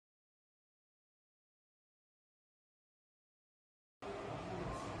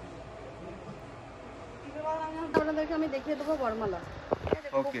আমি দেখিয়ে দেবো বরমালা।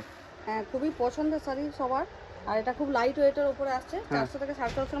 ওকে, হ্যাঁ, খুবই পছন্দের শাড়ি সবার। আর এটা খুব লাইট ওয়েটের উপরে আসছে, 400 থেকে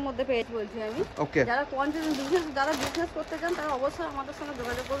 450 এর মধ্যে পেয়ে বলছি আমি। যারা যারা বিজনেস করতে চান তারা অবশ্যই আমাদের সঙ্গে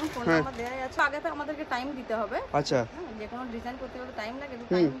যোগাযোগ করুন, ফোন নাম্বার দেওয়া আছে। আগে তো আমাদেরকে টাইম দিতে হবে। আচ্ছা, যে কোনো ডিজাইন করতে গেলে টাইম লাগে,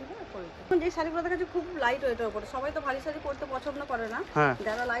 টাইম দিলে করে দিই। যে শাড়িগুলো দেখাচ্ছি খুব লাইট ওয়েটের উপরে, সবাই তো ভারী শাড়ি পরতে পছন্দ করে না।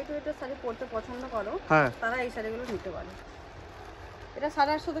 যারা লাইট ওয়েটের শাড়ি পরতে পছন্দ করো তারা এই শাড়িগুলো নিতে পারে। এটা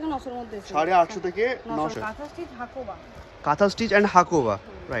 850 থেকে 900 এর মধ্যে, 850 থেকে 900। কাঁথা স্টিচ হাকোবা, কাঁথা স্টিচ এন্ড হাকোবা,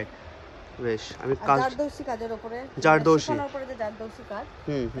 রাইট। বেশ, আমি জারদৌসি কাজের উপরে, শিফনের উপরে যে জারদৌসি কাজ,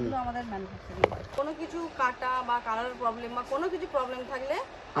 এগুলো আমাদের ম্যানুফ্যাকচারিং হয়। কোনো কিছু কাটা বা কালার প্রবলেম বা কোনো কিছু প্রবলেম থাকলে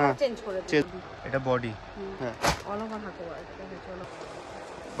আমরা চেঞ্জ করে দিই। এটা বডি, হ্যাঁ, অল ওভার হাকোবা। এটা চলো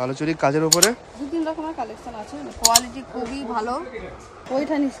বালুচরি কাজের উপরে 2-3 রকমের কালেকশন আছে, কোয়ালিটি খুবই ভালো।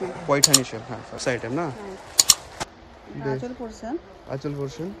 পয়ঠানি সিল্ক, হ্যাঁ, ফার্স্ট আইটেম না। আঁচল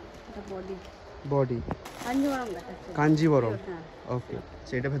পোরশন, এটা বডি কাঞ্জিবরম দেখাচ্ছে, কাঞ্জিবরম। ওকে,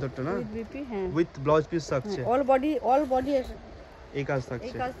 সেটা ভেতরটা না, উইথ ব্লাউজ পিস থাকছে, অল বডি এই কাজ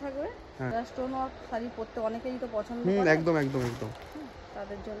থাকছে, হ্যাঁ। স্টোন ওয়ার্ক শাড়ি পরতে অনেকেই তো পছন্দ করে, একদম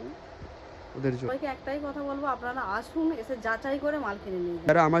তাদের জন্য ওদের জন্য। সবাইকে একটাই কথা বলবো, আপনারা আসুন, এসে যাচাই করে মাল কিনে নিন।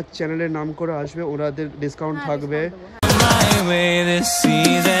 যারা আমার চ্যানেলের নাম করে আসবে ওনাদের ডিসকাউন্ট থাকবে।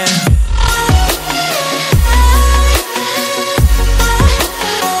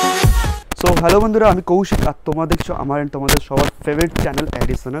 সো হ্যালো বন্ধুরা, আমি কৌশিক, আর তোমরা দেখছো তোমাদের সবার ফেভারিট চ্যানেল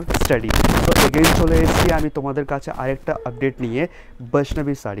অ্যাডিশনাল স্টাডি। তো এগেইন চলে এসেছি আমি তোমাদের কাছে আরেকটা আপডেট নিয়ে,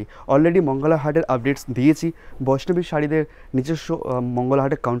 বৈষ্ণবী শাড়ি। অলরেডি মঙ্গলা হাটের আপডেটস দিয়েছি। বৈষ্ণবী শাড়িদের নিজস্ব মঙ্গলা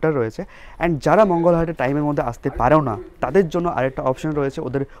হাটের কাউন্টার রয়েছে, অ্যান্ড যারা মঙ্গলা হাটের টাইমের মধ্যে আসতে পারেও না তাদের জন্য আরেকটা অপশন রয়েছে,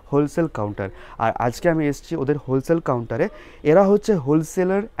 ওদের হোলসেল কাউন্টার। আর আজকে আমি এসেছি ওদের হোলসেল কাউন্টারে। এরা হচ্ছে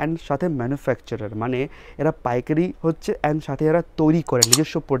হোলসেলার অ্যান্ড সাথে ম্যানুফ্যাকচারার, মানে এরা পাইকারি হচ্ছে অ্যান্ড সাথে এরা তৈরি করে,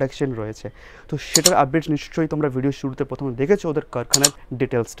 নিজস্ব প্রোডাকশন রয়েছে। তো সেটার আপডেটস নিশ্চয়ই তোমরা ভিডিও শুরুতে প্রথমে দেখেছো, ওদের কারখানার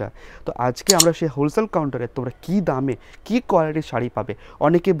ডিটেলসটা। তো আজকে আমরা সেই হোলসেল কাউন্টারে তোমরা কী দামে কী কোয়ালিটির শাড়ি পাবে।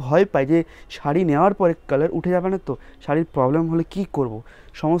 অনেকে ভয় পায় যে শাড়ি নেওয়ার পরে কালার উঠে যাবে না, তো শাড়ির প্রবলেম হলে কি করব,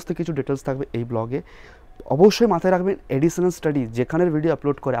 সমস্ত কিছু ডিটেলস থাকবে এই ব্লগে। অবশ্যই মাথায় রাখবেন, এডিশনাল স্টাডি যেখানের ভিডিও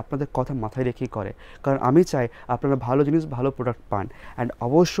আপলোড করে আপনাদের কথা মাথায় রেখেই করে, কারণ আমি চাই আপনারা ভালো জিনিস ভালো প্রোডাক্ট পান, অ্যান্ড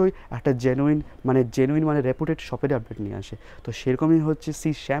অবশ্যই একটা জেনুইন মানে রেপুটেড শপের আপডেট নিয়ে আসে। তো সেরকমই হচ্ছে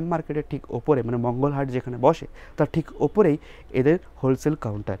শ্যাম মার্কেটের ঠিক ওপরে, মানে মঙ্গলহাট যেখানে বসে তার ঠিক ওপরেই এদের হোলসেল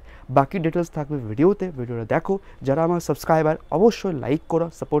কাউন্টার। বাকি ডিটেলস থাকবে ভিডিওটা দেখো। যারা আমার সাবস্ক্রাইবার অবশ্যই লাইক করো,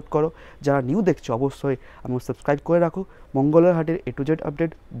 সাপোর্ট করো। যারা নিউ দেখছো অবশ্যই আমার সাবস্ক্রাইব করে রাখো। মঙ্গলহাটের হাটের A to Z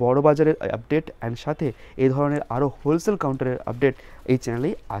আপডেট, বড় বাজারের আপডেট, অ্যান্ড সাথে এই ধরনের আরও হোলসেল কাউন্টারের আপডেট এই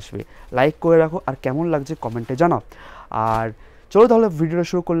চ্যানেলেই আসবে। লাইক করে রাখো, আর কেমন লাগছে কমেন্টে জানাও। আর চলো তাহলে ভিডিওটা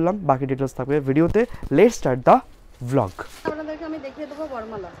শুরু করলাম, বাকি ডিটেলস থাকবে ভিডিওতে। Let's start the vlog. আপনাদেরকে আমি দেখিয়ে দেবো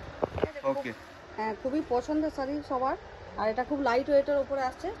বরমালা। ওকে, হ্যাঁ, খুবই পছন্দের শাড়ি সবার। আর এটা খুব লাইট ওয়েটের উপরে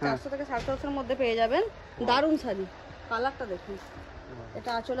আসছে, 400 থেকে 450 এর মধ্যে পেয়ে যাবেন। দারুণ শাড়ি, কালারটা দেখুন। এটা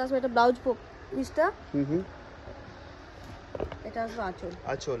আঁচল আসবে, এটা ব্লাউজ পিসটা, এটা আসবে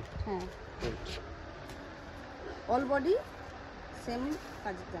আঁচল, হ্যাঁ, অল বডি সেম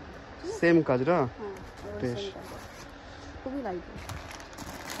কাজ না, বেশ খুবই লাইট।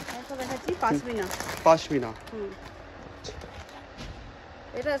 এটা দেখাচ্ছি পাশমিনা।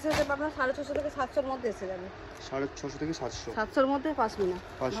 এটা এসে যাবে আপনার 650 থেকে 700 এর মধ্যে এসে যাবে। 650 থেকে 700 এর মধ্যে পাশমিনা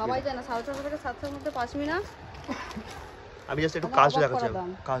ভাবাই যায় না। 650 থেকে 700 এর মধ্যে পাশমিনা। আমি জাস্ট একটু কাজ দেখাচ্ছি,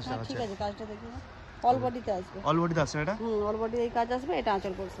 ঠিক আছে, কাজটা দেখি। অল বডিতে আসবে, অল বডিতে আসছে এটা, অল বডি এই কাজ আসবে। এটা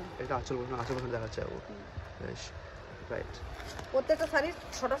আঁচল পোরশন, আঁচল পোরশন দেখাচ্ছে। বেশ, রাইট। প্রত্যেকটা শাড়ির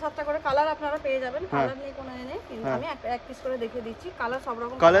 6টা-7টা করে কালার আপনারা পেয়ে যাবেন। কালার নেই কোনো নেই, কিন্তু আমি এক পিস করে দেখিয়ে দিচ্ছি। কালার সব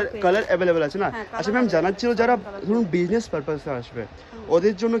রকম কালার अवेलेबल আছে না। আচ্ছা ম্যাম, জানার ছিল যারা ধরুন বিজনেস পারপাসে আসবে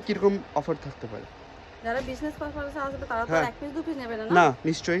ওদের জন্য কি রকম অফার থাকতে পারে? যারা বিজনেস পারপাসে আসবে তারা তো এক পিস দু পিস নেবে না।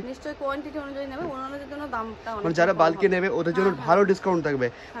 নিশ্চয়ই কোয়ান্টিটি অনুযায়ী নেবে, ওনাদের জন্য দামটা অনেক। মানে যারা বাল্কে নেবে ওদের জন্য ভালো ডিসকাউন্ট থাকবে,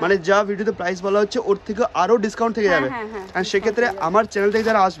 মানে যা ভিডিওতে প্রাইস বলা হচ্ছে ওর থেকে আরো ডিসকাউন্ট থেকে যাবে। আর সেক্ষেত্রে আমার চ্যানেল থেকে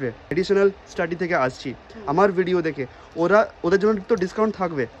যারা আসবে, এডিশনাল স্টাডি থেকে আসছি, আমার ভিডিও দেখে ওদের জন্য তো ডিসকাউন্ট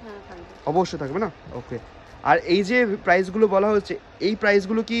থাকবে, অবশ্যই থাকবে না। ওকে, আর এই যে প্রাইসগুলো বলা হচ্ছে, এই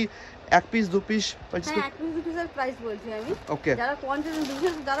প্রাইসগুলো কি এক পিস দু পিস? হ্যাঁ, এক পিস দু পিসের প্রাইস বলছি আমি। ওকে, যারা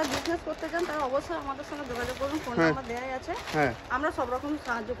যারা বিজনেস করতে চান তারা অবশ্যই আমাদের সঙ্গে যোগাযোগ করুন, ফোন নাম্বার দেওয়া আছে। হ্যাঁ, আমরা সব রকম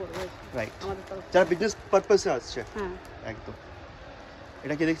সাহায্য করব, রাইট, আমাদের তরফ থেকে। যারা বিজনেস পারপাসে আসছে, হ্যাঁ, একদম।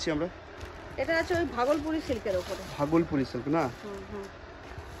 এটা কি দেখছি আমরা? এটা আছে ওই ভাগলপুরি সিল্কের উপরে। ভাগলপুরি সিল্ক না?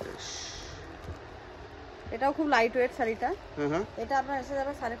 এটাও খুব লাইট ওয়েট শাড়িটা। এটা আপনার এসে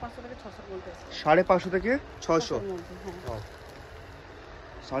যাবে 550 থেকে 600 এর মধ্যে। 550 থেকে 600? হ্যাঁ,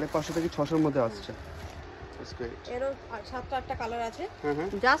 550 থেকে 600 এর মধ্যে আসছে। এরও 7টা 8টা কালার আছে।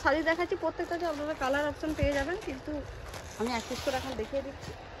 যা শাড়ি দেখাচ্ছি প্রত্যেকটাতে আপনারা কালার অপশন পেয়ে যাবেন, কিন্তু আমি এক পিস করে এখন দেখিয়ে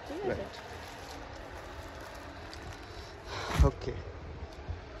দিচ্ছি, ঠিক আছে? ওকে।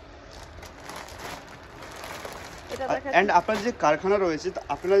 এন্ড আপনার যে কারখানা রয়েছে,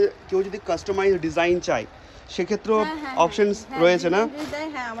 আপনারা কেউ যদি কাস্টমাইজ ডিজাইন চায় সেক্ষেত্রে অপশনস রয়েছে না?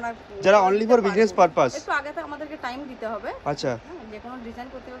 হ্যাঁ, আমরা যারা অনলি ফর বিজনেস পারপাস, একটু আগে তো আমাদেরকে টাইম দিতে হবে। আচ্ছা, যে কোনো ডিজাইন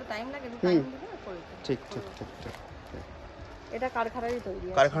করতে গেলে টাইম লাগে, একটু টাইম দিলে করে দিতে। ঠিক ঠিক ঠিক ঠিক। এটা কারখানারই তৈরি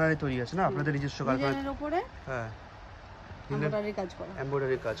আছে। কারখানারই তৈরি আছে না আপনাদের নিজস্ব কারখানার উপরে? হ্যাঁ, এমব্রয়ডারি কাজ করা।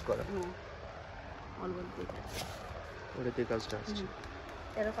 এমব্রয়ডারি কাজ করা। অল বডি কাজ। ওটাতে কাজটা আছে।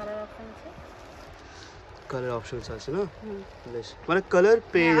 এর কালার অপশন আছে। কালার অপশনস আছে না? বেশ, মানে কালার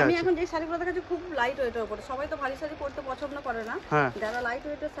পেয়ে যাচ্ছে। আমি এখন যে শাড়িগুলো দেখাচ্ছি খুব লাইট ওয়েটের উপরে, সবাই তো ভারী শাড়ি পরতে পছন্দ করে না। যারা লাইট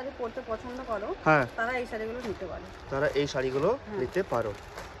ওয়েটের শাড়ি পরতে পছন্দ করো, তারা এই শাড়িগুলো নিতে পারে। তারা এই শাড়িগুলো নিতে পারো।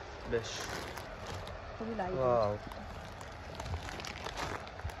 বেশ, খুবই লাইট। Wow,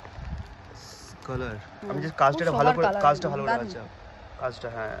 colour. আমি যে কাজটা ভালো করে লাগছে কাজটা।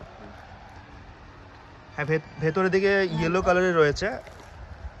 হ্যাঁ হ্যাঁ, ভেতরে দিকে ইয়েলো কালারের রয়েছে।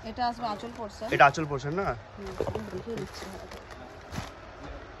 এটা আসবে আঁচল পোরশন। এটা আঁচল পোরশন না? দেখিয়ে দিচ্ছি।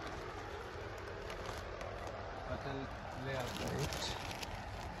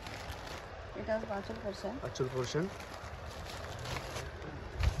 এটা আসবে আঁচল পোরশন। আঁচল পোরশন।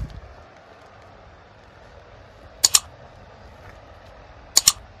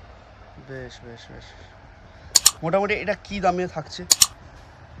 বেশ বেশ বেশ। মোটামুটি এটা কি দামে থাকছে?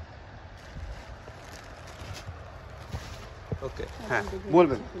 ওকে, হ্যাঁ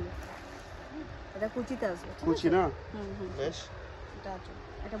বলবেন। এটা কুচিতে আসবে। কুচি না? বেশ। এটা আছে,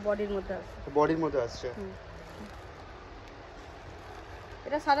 এটা বডির মধ্যে আছে। বডির মধ্যে আসছে।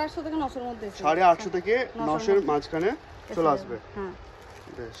 এটা 850 থেকে 900 এর মধ্যে আছে। 850 থেকে 900 এর মাঝখানে চলে আসবে। হ্যাঁ,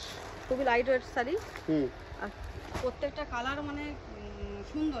 বেশ। খুবই লাইট ওয়েট শাড়ি। আর প্রত্যেকটা কালার মানে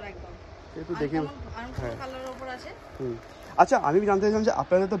সুন্দর একদম। একটু দেখে। হ্যাঁ, কালারের উপর আছে। আচ্ছা, আমি জানতে চাইছিলাম যে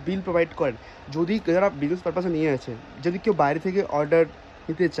আপনারা তো বিল প্রোভাইড করেন, যদি যারা বিজনেস পারপাসে নিয়ে আছে, যদি কেউ বাইরে থেকে অর্ডার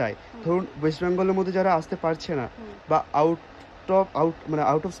নিতে চায়, ধরুন ওয়েস্ট বেঙ্গলের মধ্যে যারা আসতে পারছে না, বা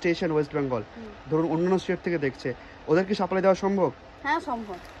out of station West Bengal, ধরুন অন্যান্য স্টেট থেকে দেখছে, ওদেরকে সাপ্লাই দেওয়া সম্ভব? হ্যাঁ,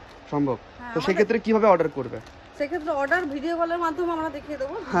 সম্ভব। তো সেক্ষেত্রে কিভাবে অর্ডার করবে? সেক্ষেত্রে অর্ডার ভিডিও কলের মাধ্যমে আমরা দেখিয়ে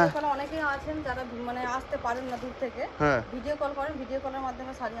দেবো। ভিডিও কলে অনেকেই আছেন যারা মানে আসতে পারেন না দূর থেকে, ভিডিও কল করেন, ভিডিও কলের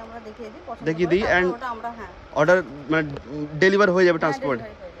মাধ্যমে শাড়ি আমরা দেখিয়ে দিই, এন্ড ওটা আমরা অর্ডার মানে ডেলিভার হয়ে যাবে, ট্রান্সপোর্ট।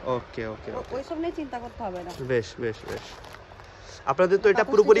 ওকে ওকে, ওইসব নিয়ে চিন্তা করতে হবে না। বেশ বেশ বেশ। আপনাদের তো এটা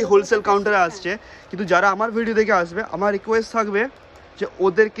পুরোপুরি হোলসেল কাউন্টারে আসছে, কিন্তু যারা আমার ভিডিও দেখে আসবে, আমার রিকোয়েস্ট থাকবে যে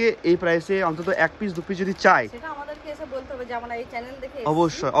ওদেরকে এই প্রাইসে অন্তত 1 পিস 2 পিস যদি চাই, সেটা আমাদেরকে এসে বলতে হবে যে আমরা এই চ্যানেল দেখে।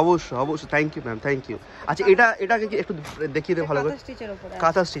 অবশ্যই অবশ্যই অবশ্যই। Thank you ma'am, thank you. আচ্ছা, এটাকে কি একটু দেখিয়ে দে ভালো করে?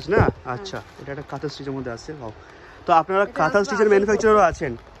 কাঁথা স্টিচ না? আচ্ছা, এটা একটা কাঁথা স্টিচের মধ্যে আছে। ওয়াও। তো আপনারা কাঁথা স্টিচের ম্যানুফ্যাকচারারও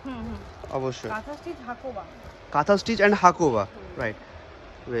আছেন? অবশ্যই। কাঁথা স্টিচ, হাকোবা। কাঁথা স্টিচ এন্ড হাকোবা, রাইট।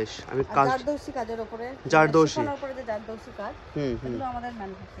 বেশ, আমি জারদৌসি কাজের উপরে, জারদৌসি উপরে যে জারদৌসি কাজ, এগুলো আমাদের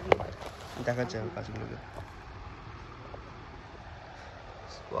ম্যানুফ্যাকচারিং হয়। দেখাচ্ছে কাজগুলোকে।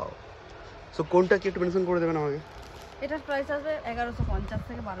 ওয়াও। সো কোনটা কি একটু মেনশন করে দেবেন আমাকে? এটার প্রাইস আসবে 1150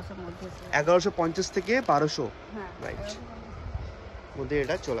 থেকে 1200 এর মধ্যে। 1150 থেকে 1200, হ্যাঁ, রাইট, মধ্যে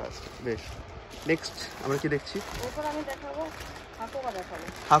এটা চলে আসছে। বেশ, নেক্সট আমরা কি দেখছি? এরপর আমি দেখাবো হাকোবা।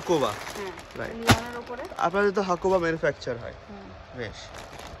 হাকোবা, হ্যাঁ, রাইট। লিওনের উপরে আপনাদের তো হাকোবা ম্যানুফ্যাকচার হয়। বেশ,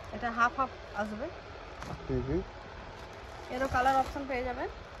 এটা হাফ আসবে। এরও কালার অপশন পেয়ে যাবেন।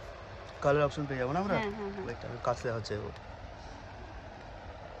 কালার অপশন পেয়ে যাবো না আমরা? হ্যাঁ হ্যাঁ, এটা কাছে হচ্ছে।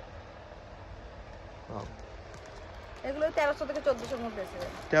 এগুলো 1300 থেকে 1400 এর মধ্যে আসবে।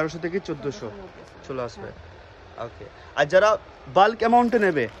 1300 থেকে 1400 চলে আসবে। ওকে। আর যারা বাল্ক অ্যামাউন্টে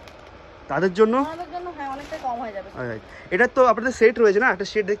নেবে তাদের জন্য হ্যাঁ, অনেকটা কম হয়ে যাবে। এটা তো আপনাদের সেট রয়েছে না? একটা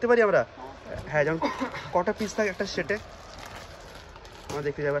সেট দেখতে পারি আমরা? হ্যাঁ, যেমন কটা পিস থাকে একটা সেটে? আমরা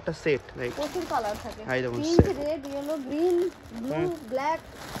দেখতে যাবো একটা সেট, রাইট? প্রচুর কালার থাকে। হ্যাঁ, যেমন pink, red, yellow, green, blue, black,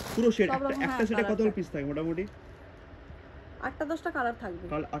 পুরো সেট। একটা সেটে কত পিস থাকে মোটামুটি? 8-10টা কালার থাকবে।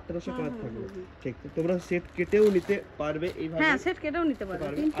 8-10টা কালার থাকবে, ঠিক। তোমরা সেট কেটেও নিতে পারবে এইভাবে? হ্যাঁ, সেট কেটেও নিতে পারবে।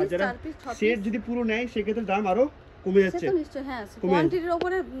 3 পিস, 4 পিস, 6 পিস। সেট যদি পুরো নেয় সেক্ষেত্রে দাম আরো কমে যাচ্ছে। সেটা নিশ্চয়ই, হ্যাঁ, কোয়ান্টিটির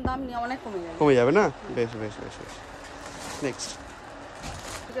উপরে দাম অনেক কমে যাবে না? বেশ বেশ বেশ বেশ। নেক্সট,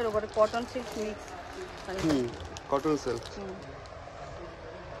 এর উপরে cotton silk mix. Cotton silk.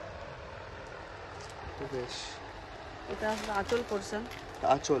 বেশ, এটা আসলে আঁচল পোরশন।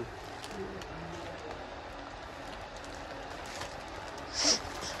 আঁচল।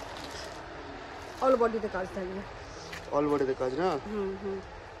 অল বডিতে কাজ থাকবে। অল বডিতে কাজ না?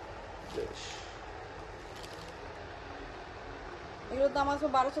 বেশ। এগুলো দাম আসবে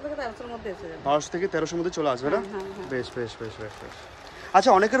 1200 থেকে 1300 এর মধ্যে এসে যাবে। 1200 থেকে 1300 এর মধ্যে চলে আসবে না? হ্যাঁ, হ্যাঁ। বেশ বেশ বেশ বেশ বেশ।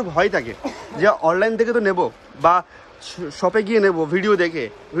 আচ্ছা, অনেকের ভয় থাকে যে অনলাইন থেকে তো নেব বা শপে গিয়ে নেব ভিডিও দেখে,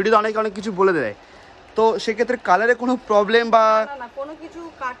 ভিডিওতে অনেক কিছু বলে দেয়, তো সেক্ষেত্রে কালারে কোনো প্রবলেম বা না কোনো কিছু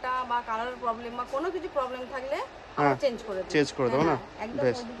কাটা বা কালারের প্রবলেম বা কোনো কিছু প্রবলেম থাকলে আমরা চেঞ্জ করে দেব না?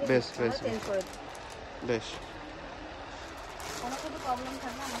 বেশ বেশ বেশ চেঞ্জ করে দেব। বেশ কোনো কিছু প্রবলেম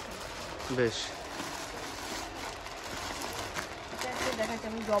থাকলে আমরা বেশ। এটা একটু দেখাচ্ছি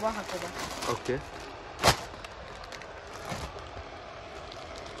আমি জবা হাকোবা। ওকে,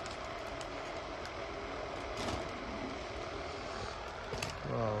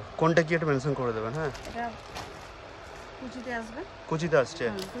 কোনটা কি একটা মেনশন করে দেবেন। হ্যাঁ, এটা কুচিতে আসবে। কুচিতে আসছে?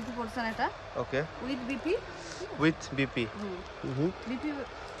 কুচি পোরশন এটা। ওকে, with BP. With BP. BP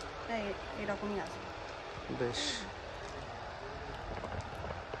এরকমই আসবে। বেশ,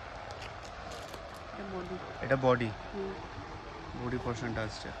 এটা বডি। এটা বডি, বডি পোরশনটা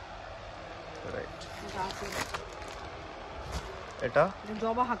আসছে, রাইট। এটা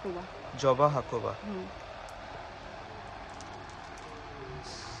জবা হাকোবা। জবা হাকোবা।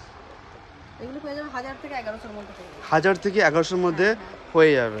 এগুলো পেয়ে যাবে 1000 থেকে 1100 এর মধ্যে। 1000 থেকে 1100 এর মধ্যে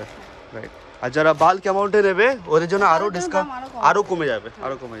হয়ে যাবে, রাইট। আর যারা বাল্ক অ্যামাউন্টে নেবে ওদের জন্য আরো ডিসকাউন্ট আরো কমে যাবে,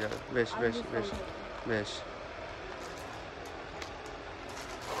 আরো কমে যাবে। বেশ বেশ বেশ বেশ।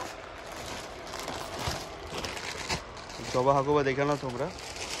 জবা হাকোবা দেখে নাও তোমরা,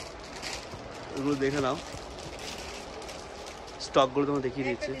 এগুলো দেখে নাও, স্টকগুলো তোমরা দেখিয়ে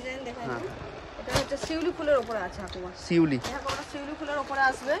দিচ্ছি। হ্যাঁ, এটা হচ্ছে শিউলি ফুলের উপরে আছে হাকোবা। শিউলি, হাকোবা শিউলি ফুলের উপরে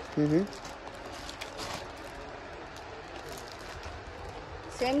আসবে।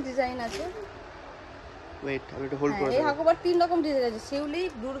 সেম ডিজাইন আছে। ওয়েট, আমি একটু হোল্ড করে এই হাকোবার 3 রকম ডিজাইন আছে, শিউলি,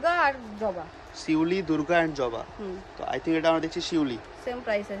 দুর্গা আর জবা। শিউলি, দুর্গা এন্ড জবা। তো আই থিংক এটা আমরা দেখছি শিউলি। সেম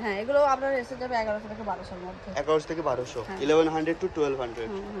প্রাইসে। হ্যাঁ, এগুলো আপনার এসে যাবে 1100 থেকে 1200 এর মধ্যে। 1100 থেকে 1200, 1100 টু 1200,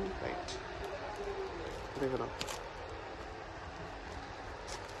 রাইট। দেখো না,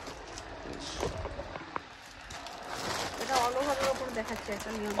 এটা অল ওভারের উপর দেখাচ্ছে, এটা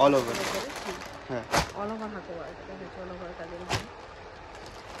নিয়ম অল ওভার। হ্যাঁ, অল ওভার হাকোবা, এটা দেখাচ্ছে অল ওভার কাজের উপর।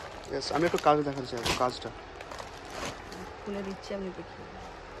 यस, আমি একটু কাজ দেখাচ্ছি, একটু কাজটা খুলে দিচ্ছি, আমি দেখিয়ে।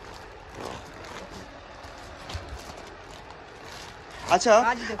 আচ্ছা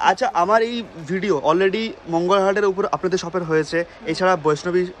আচ্ছা, আমার এই ভিডিও অলরেডি মঙ্গলহাটের উপর আপনাদের শপের হয়েছে, এছাড়া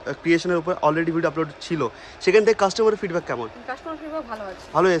বৈষ্ণবী ক্রিয়েশনের উপর অলরেডি ভিডিও আপলোড ছিল, সেখান থেকে কাস্টমারের ফিডব্যাক কেমন? কাস্টমার ফিডব্যাক ভালো আছে,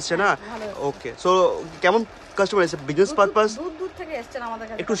 ভালো এসছে না? ওকে, সো কেমন কাস্টমার এসেছে? বিজনেস পারপাস দূর থেকে এসেছেন আমাদের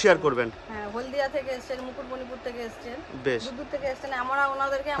কাছে, একটু শেয়ার করবেন। হ্যাঁ, হলদিয়া থেকে এসেছেন, মুকুটমণিপুর থেকে এসেছেন, বেশ দূর থেকে এসেছেন। আমরা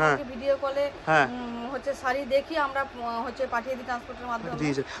ওনাদেরকে আমাকে ভিডিও কলে হচ্ছে শাড়ি দেখি আমরা হচ্ছে পাঠিয়ে দিই ট্রান্সপোর্টের মাধ্যমে।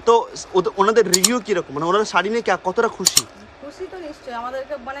 তো ওনাদের রিভিউ কি রকম, মানে ওনারা শাড়ি নিয়ে কতটা খুশি? খুশি তো নিশ্চয়ই,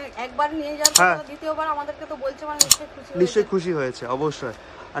 আমাদেরকে মানে একবার নিয়ে যাওয়ার পর দ্বিতীয়বার আমাদেরকে তো বলছে, মানে নিশ্চয়ই খুশি হয়েছে। অবশ্যই,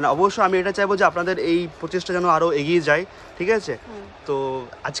 আর অবশ্যই আমি এটা চাইবো যে আপনাদের এই প্রচেষ্টা যেন আরো এগিয়ে যায়, ঠিক আছে? তো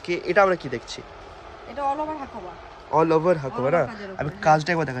আজকে এটা আমরা কি দেখছি? এটা all over Hakoba. All over Hakoba না? আমি কাজটা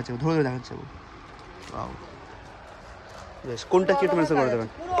একবার দেখাচ্ছি, ধরে ধরে দেখাচ্ছি। ওয়াও, বেশ। কোনটা কি একটু মেনশন করে দেবেন?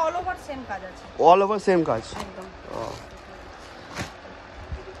 পুরো অল ওভার সেম কাজ আছে। অল ওভার সেম কাজ একদম।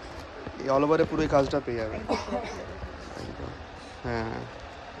 এই অল ওভারে পুরো এই কাজটা পেয়ে যাবেন। হ্যাঁ,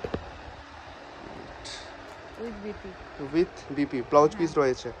 উইথ বিপি ব্লাউজ পিস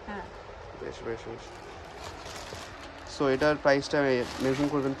রয়েছে। হ্যাঁ, বেশ বেশ বেশ। সো এটার প্রাইসটা মেনশন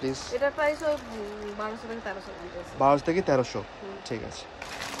করবেন প্লিজ। এটার প্রাইস 1200 থেকে 1300 পর্যন্ত। 1200 থেকে 1300, ঠিক আছে।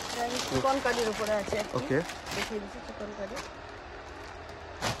 চিকন কাজের উপরে আছে। ওকে, দেখিয়ে দিচ্ছি চিকন কাজ।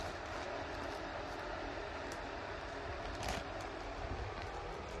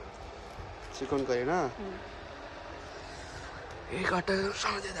 চিকন কারি না? এই কাটটা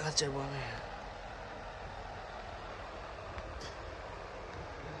সামনে দিয়ে দেখাচ্ছি আমি।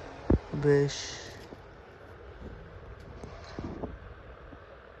 বেশ,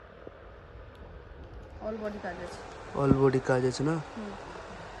 অল বডি কাজ আছে। অল বডি কাজ আছে না?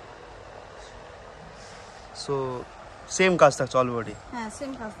 সো সেম কাজ থাকছে অল বডি? হ্যাঁ,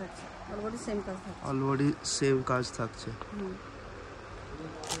 সেম কাজ থাকছে, অল বডি সেম কাজ থাকছে। অল বডি সেম কাজ থাকছে।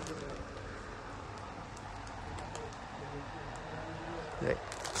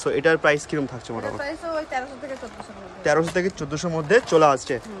 সো এটার প্রাইস কিরকম থাকছে মোটামুটি? প্রাইস ওই 1300 থেকে 1400 এর মধ্যে। 1300 থেকে 1400 এর মধ্যে চলে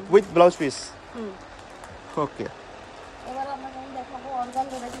আসছে উইথ ব্লাউজ পিস। ওকে, এবার আপনাকে আমি দেখাবো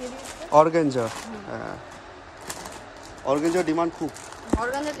অর্গানজা। দেখিয়ে দিচ্ছি অর্গানজা। হ্যাঁ, অর্গানজা ডিমান্ড খুব।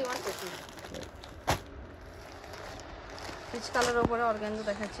 অর্গানজা ডিমান্ড প্রচুর। পিচ কালারের উপরে অর্গানজা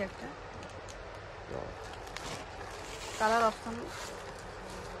দেখাচ্ছি একটা। কালার অপশন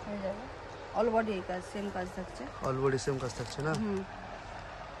হয়ে যাবে। অল বডি এই কাজ, সেম কাজ থাকছে। অল বডি সেম কাজ থাকছে না?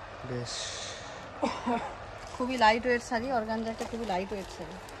 বেশ। খুবই লাইট ওয়েট শাড়ি, অর্গানজা একটা খুবই লাইট ওয়েট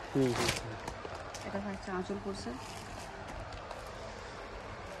শাড়ি। এটা থাকছে আঁচল পোরশন।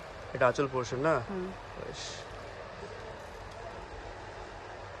 এটা আঁচল পোরশন না? বেশ।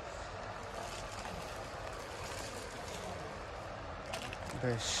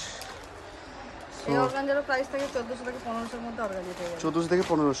 বেশ। এই অর্গানজার প্রাইস থাকে 1400 থেকে 1500 এর মধ্যে অর্গানজা পেয়ে যাবেন। 1400 থেকে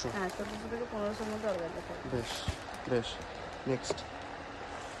 1500? হ্যাঁ 1400 থেকে 1500 এর মধ্যে অর্গানজা পাবেন। বেশ বেশ। নেক্সট,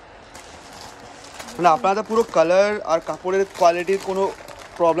 মানে আপনাদের পুরো কালার আর কাপড়ের কোয়ালিটির কোনো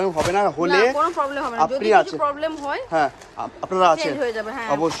প্রবলেম হবে না, হলে কোনো প্রবলেম হবে না। যদি কিছু প্রবলেম হয় হ্যাঁ আপনারা আছেন, চেঞ্জ হয়ে যাবে। হ্যাঁ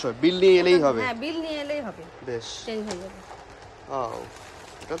অবশ্যই বিল নিয়ে এলেই হবে। হ্যাঁ বিল নিয়ে এলেই হবে, বেশ চেঞ্জ হয়ে যাবে।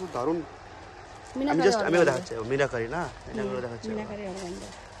 এটা তো দারুণ। আমি দেখাচ্ছি মিনাকারি না, এটা করে দেখাচ্ছি মিনাকারি অর্গানজা।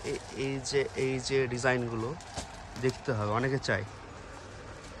 এই যে ডিজাইনগুলো দেখতে হবে, অনেকে চাই।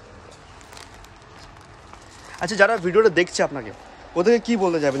 আচ্ছা, যারা ভিডিওটা দেখছে আপনাকে ওদেরকে কি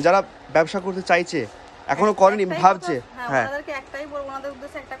বলতে যাবেন, যারা ব্যবসা করতে চাইছে, এখনো করেনি, ভাবছে? হ্যাঁ ওনাদেরকে একটাই বলবো, ওনাদের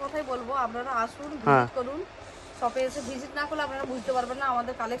উদ্দেশ্যে একটা কথাই বলবো, আপনারা আসুন, ভিজিট করুন। শপে এসে ভিজিট না করলে আপনারা বুঝতে পারবেন না।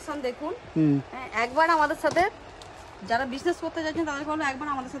 আমাদের কালেকশন দেখুন। হ্যাঁ একবার আমাদের সাথে যারা বিজনেস করতে যাচ্ছেন তাদের বলবো একবার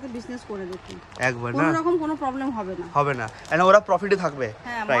আমাদের সাথে বিজনেস করে দেখুন, একবার না, কোনো রকম কোনো প্রবলেম হবে না, এন্ড ওরা প্রফিটে থাকবে।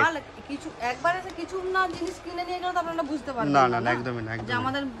 হ্যাঁ মাল কিছু একবার এসে কিছু না জিনিস কিনে নিয়ে গেলে তো আপনারা বুঝতে পারবেন না একদমই না, যে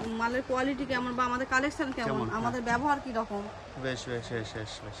আমাদের মালের কোয়ালিটি কেমন বা আমাদের কালেকশন কেমন, আমাদের ব্যবহার কি রকম। বেশ বেশ বেশ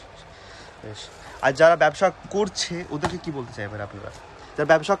বেশ বেশ বেশ। আর যারা ব্যবসা করছে ওদেরকে কি বলতে চাইবেন আপনারা, যারা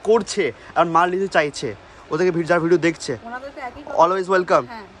ব্যবসা করছে আর মাল নিতে চাইছে ওদেরকে, যারা ভিডিও দেখছে, অলওয়েজ ওয়েলকাম,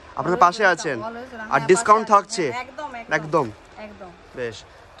 আপনাদের পাশে আছেন, আর ডিসকাউন্ট থাকছে একদম একদম। বেশ।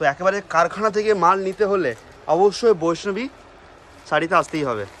 তো একেবারে কারখানা থেকে মাল নিতে হলে অবশ্যই বৈষ্ণবী শাড়িতে আসতেই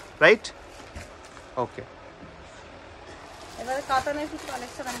হবে, রাইট? ওকে, এবারে কাতানের কিছু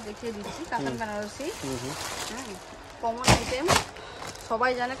কালেকশন আমি দেখিয়ে দিচ্ছি। কাতান বেনারসি, হ্যাঁ কমন আইটেম,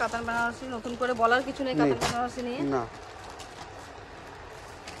 সবাই জানে কাতান বেনারসি, নতুন করে বলার কিছু নেই কাতান বেনারসি নিয়ে না।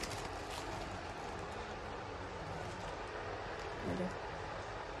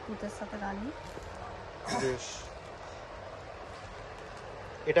 কুতের সাথে রানী। বেশ,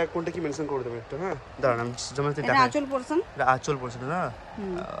 এটা কোনটা কি মেনশন করে দেবেন একটু? হ্যাঁ দাঁড়ান, আমি জমাতে দেখাই। এটা আঁচল পোরশন, এটা আঁচল পোরশন না?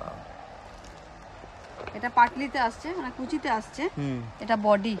 এটা পাটলিতে আসছে, মানে কুচিতে আসছে। এটা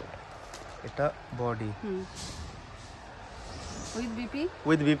বডি, এটা বডি উইথ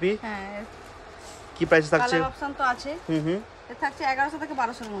বিপি। হ্যাঁ কি প্রাইস থাকছে? কালার অপশন তো আছে। এটা থাকছে 1100 থেকে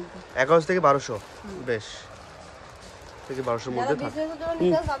 1200 এর মধ্যে। 1100 থেকে 1200। বেশ, থেকে 1200 এর মধ্যে থাকে।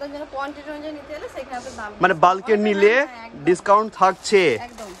 তাদের জন্য কোয়ান্টিটি অনুযায়ী নিতে হলে সেখানে দাম, মানে বাল্কে নিলে ডিসকাউন্ট থাকছে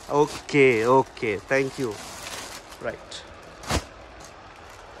একদম। ওকে ওকে, থ্যাংক ইউ, রাইট।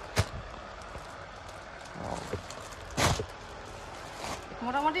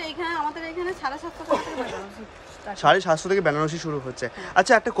 মোটামুটি এখানে আমাদের এখানে 750 টাকা থেকে বেনারসি, 750 থেকে বেনারসি শুরু হচ্ছে।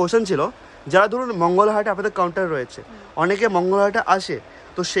 আচ্ছা, একটা কোশ্চেন ছিল, যারা ধরুন মঙ্গলহাটে আপনাদের কাউন্টার রয়েছে, অনেকে মঙ্গলহাটে আসে,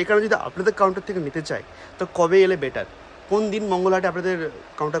 তো সেখানে যদি আপনাদের কাউন্টার থেকে নিতে চাই তো কবে এলে বেটার? কোন দিন মঙ্গলহাটে আপনাদের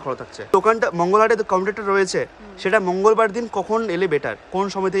কাউন্টার খোলা থাকছে? দোকানটা মঙ্গলহাটে যে কাউন্টারটা রয়েছে সেটা মঙ্গলবার দিন কখন এলে বেটার? কোন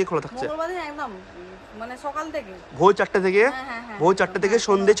সময় থেকে খোলা থাকছে? মঙ্গলবার দিন একদম মানে সকাল থেকে, ভোর 4টা থেকে, ভোর 4টা থেকে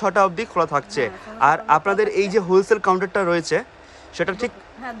সন্ধ্যে 6টা অবধি খোলা থাকছে। আর আপনাদের এই যে হোলসেল কাউন্টারটা রয়েছে সেটা ঠিক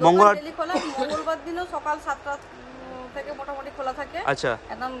মঙ্গলবার মঙ্গলবার দিনও সকাল 7টা থেকে মোটামুটি খোলা থাকে। আচ্ছা,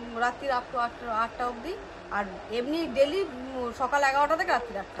 একদম রাত্রি আপ টু 8টা অবধি। আর এমনি ডেইলি সকাল 11টা থেকে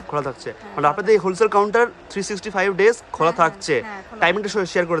রাত্রি 8টা খোলা থাকছে। মানে আপনাদের এই হোলসেল কাউন্টার 365 ডেজ খোলা থাকছে। টাইমিংটা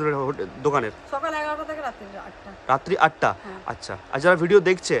শেয়ার করে দেবেন দোকানের। সকাল 11টা থেকে রাত্রি 8টা। রাত্রি 8টা, আচ্ছা। আর যারা ভিডিও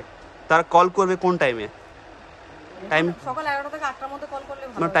দেখছে তারা কল করবে কোন টাইমে? টাইম সকাল 11টা থেকে 8টার মধ্যে কল করলে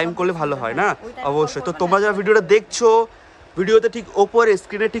ভালো, মানে টাইম করলে ভালো হয় না? অবশ্যই। তো তোমরা যারা ভিডিওটা দেখছো, ভিডিওতে ঠিক ওপরে,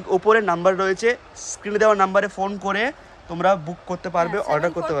 স্ক্রিনে ঠিক ওপরে নাম্বার রয়েছে, স্ক্রিনে দেওয়া নাম্বারে ফোন করে তোমরা বুক করতে পারবে,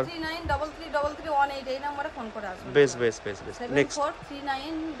 অর্ডার করতে পারবে। 7439333318 এই নম্বরে ফোন করে আসবে। বেশ বেশ বেশ বেশ। নেক্সট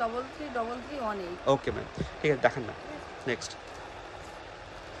 7439333318। ওকে ম্যাম, ঠিক আছে, দেখান না। নেক্সট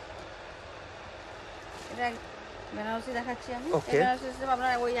এটা বেনারসি দেখাচ্ছি আমি। বেনারসি হিসেবে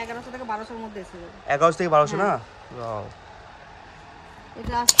আপনারা ওই 1100 থেকে 1200 এর মধ্যে এসে যাবে। 1100 থেকে 1200 না? ওয়াও।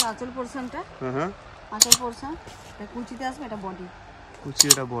 এটা আসছে আঁচল পোরশনটা। হ্যাঁ আঁচল পোরশন, এটা কুচিতে আসবে, এটা বডি। কুচি,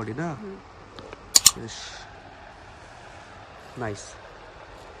 এটা বডি না? বেশ নাইস।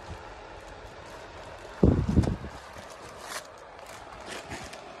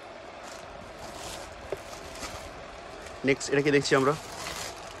 নেক্সট এটা কি দেখছি আমরা?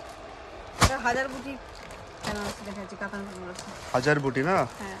 এটা হাজার বুটি বেনারসি দেখাচ্ছি, কাতান বেনারসি। হাজার বুটি না?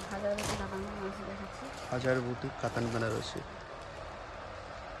 হ্যাঁ হাজার বুটি কাতান বেনারসি দেখাচ্ছি। হাজার বুটি কাতান বেনারসি।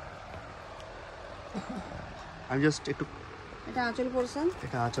 আমি জাস্ট একটু, এটা আঁচল পোরশন,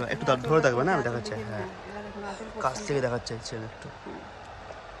 এটা আঁচল একটু ধরে থাকবে না? আমি দেখাচ্ছি, হ্যাঁ কাছ থেকে দেখাচ্ছি একটু।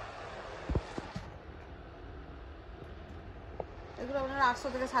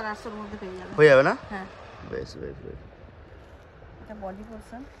 800 থেকে 850 এর মধ্যে পেয়ে যাবেন। হয়ে যাবে না? হ্যাঁ বেশ বেশ বেশ। এটা বডি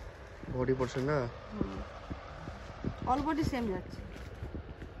পোরশন। বডি পোরশন না? অল বডি সেম যাচ্ছে।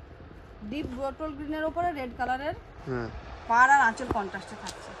 ডিপ বটল গ্রিনের উপরে রেড কালারের পাড় আর আঁচল কন্ট্রাস্টে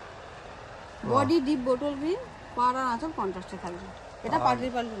থাকছে। বডি ডিপ বটল গ্রিন, পাড় আর আঁচল কন্ট্রাস্টে থাকবে। এটা পাটলি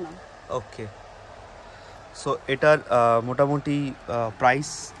পাল্লু না। ওকে, সো এটার মোটামুটি প্রাইস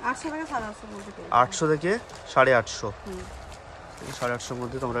 800 থেকে 850 এর মধ্যে পেয়ে 800 থেকে 850 850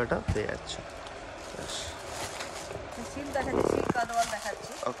 মধ্যে তোমরা এটা পেয়ে যাচ্ছ। সিল্ক দেখাচ্ছি, সিল্ক কাদওয়াল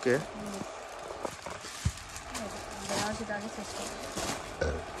দেখাচ্ছি। ওকে, বেনারসিটা আগে শেষ করব।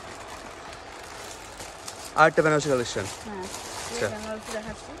 আরেকটা বেনারসি কালেকশন। হ্যাঁ আচ্ছা, বেনারসি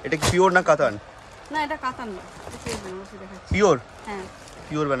দেখাচ্ছি। এটা কি পিওর না কাতান? না এটা কাতান না, এটা বেনারসি দেখাচ্ছি। পিওর? হ্যাঁ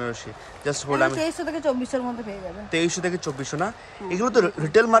পিওর বেনারসি। Just hold. আমি 2300 থেকে 2400 এর মধ্যে পেয়ে যাবেন। 2300 থেকে 2400 না? এগুলো তো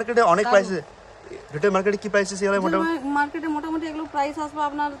রিটেল মার্কেটে অনেক প্রাইসে, রিটেল মার্কেটে কি প্রাইসে সেল হয় মোটামুটি? মার্কেটে মোটামুটি এগুলো প্রাইস আসবে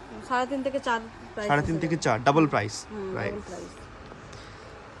আপনার 3.5 থেকে 4 প্রাইস। 3.5 থেকে 4 double price, right? Double price.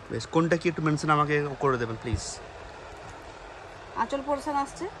 বেশ, কোনটা কি একটু মেনশন আমাকে করে দেবেন প্লিজ। আঁচল পোরশন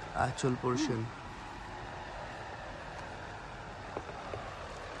আসছে। আঁচল পোরশন।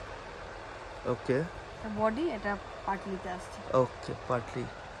 ওকে, বডি এটা পাটলিতে আসছে। ওকে পার্টলি।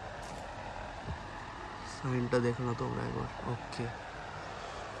 সাইনটা দেখো না তোমরা একবার। ওকে,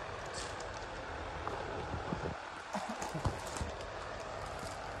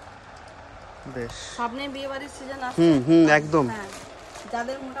 বেশ। সামনে বিয়ে বাড়ির সিজন আসছে। একদম। হ্যাঁ,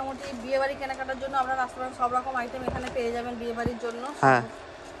 যাদের মোটামুটি বিয়ে বাড়ি কেনাকাটার জন্য আপনারা আসতে পারেন, সব রকম আইটেম এখানে পেয়ে যাবেন বিয়ে বাড়ির জন্য। হ্যাঁ,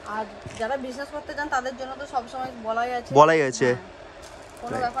 আর যারা বিজনেস করতে চান তাদের জন্য তো সব সময় বলাই আছে।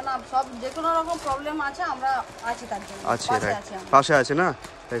 কোনো ব্যাপার না, সব যে কোনো রকম প্রবলেম আছে আমরা আছি তার জন্য। পাশে আছে না?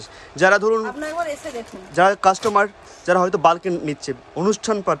 যারা ধরুন আপনি একবার এসে দেখুন, যারা কাস্টমার যারা হয়তো বাল্কে নিচ্ছে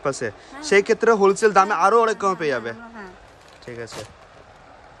অনুষ্ঠান পারপাসে, সেই ক্ষেত্রে হোলসেল দামে আরো অনেক কম পেয়ে যাবে। হ্যাঁ ঠিক আছে,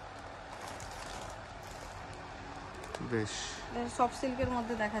 বেশ। সফট সিল্কের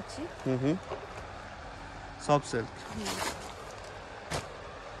মধ্যে দেখাচ্ছি। Soft silk.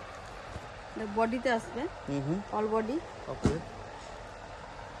 বডিতে আসবে অল বডি। ওকে,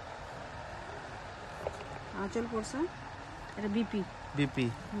 আঁচল পোরশন এটা বিপি। বিপি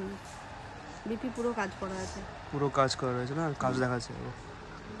বিপি পুরো কাজ করা আছে। পুরো কাজ করা রয়েছে না? কাজ দেখাচ্ছে,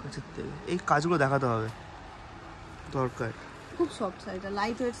 এই কাজগুলো দেখাতে হবে দরকার। খুব সফট শাড়ি, এটা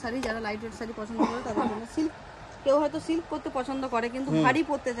লাইট ওয়েট শাড়ি। যারা লাইট ওয়েট শাড়ি পছন্দ করে তাদের জন্য। সিল্ক কেউ হয়তো সিল্ক করতে পছন্দ করে কিন্তু ভারী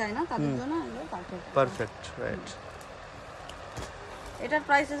পরতে চায় না, তাদের জন্য এগুলো পারফেক্ট, রাইট। এটার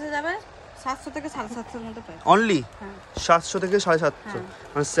প্রাইস এসে যাবে 700 থেকে 750 এর মধ্যে প্রাইস। অনলি 700 থেকে 750,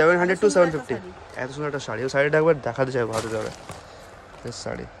 মানে 700 টু 750। এত সুন্দর একটা শাড়ি। ওই শাড়িটা একবার দেখাতে চাই, ভালো যাবে। বেশ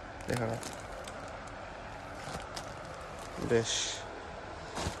শাড়ি দেখা না, বেশ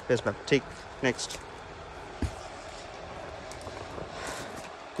বেশ ম্যাম। ঠিক, নেক্সট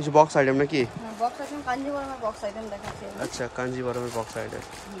কিছু বক্স আইটেম নাকি? বক্স আইটেম কাঞ্জিবরমের বক্স আইটেম দেখাচ্ছি। আচ্ছা, কাঞ্জিবরমের বক্স আইটেম।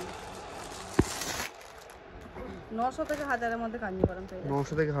 900 থেকে 1000 এর মধ্যে কাঞ্জিবরম পেয়ে যাবেন।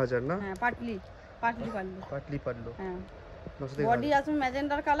 900 থেকে 1000 না? হ্যাঁ পাটলি পাল্লু। পাটলি পাল্লু। হ্যাঁ, 900 থেকে বডি আসবে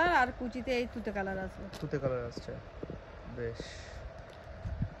ম্যাজেন্ডার কালার আর কুচিতে এই তুতে কালার আসবে। তুতে কালার আসছে, বেশ।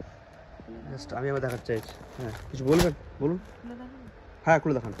 জাস্ট আমি আবার দেখাতে চাইছি। হ্যাঁ, কিছু বলবেন? বলুন। হ্যাঁ,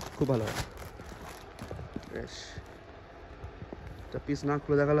 খুলে দেখান, খুব ভালো হয়। বেশ, এটা পিস না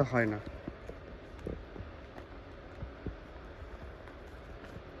খুলে দেখালে হয় না।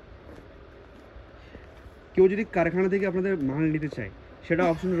 কেউ যদি কারখানা থেকে আপনাদের মাল নিতে চায়, সেটা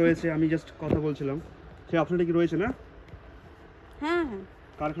অপশন রয়েছে। আমি জাস্ট কথা বলছিলাম, সেই অপশনটা কি রয়েছে না? হ্যাঁ হ্যাঁ,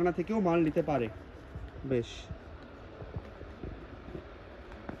 কারখানা থেকেও মাল নিতে পারে। বেশ,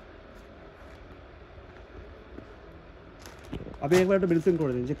 আপনি একবার একটা মেনশন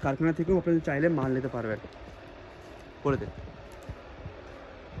করে দিন যে কারখানা থেকেও আপনাদের চাইলে মাল নিতে পারবেন, করে দিন।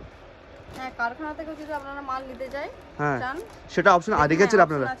 হ্যাঁ, কারখানা থেকে যদি আপনারা মাল নিতে চান, সেটা অপশন আগে গেছে,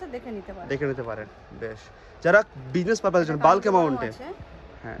 আপনারা দেখে নিতে পারেন। বেশ, যারা বিজনেস পারপাসের জন্য বাল্ক অ্যামাউন্টে।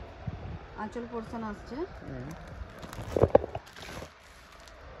 হ্যাঁ, আঁচল পোরশন আসছে।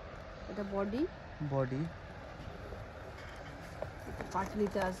 এটা বডি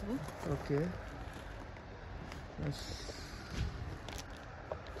পাটলিতে আসবে। ওকে,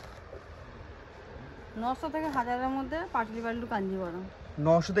 900 থেকে 1000 এর মধ্যে পাটলি পাল্লু কাঞ্জিবরম।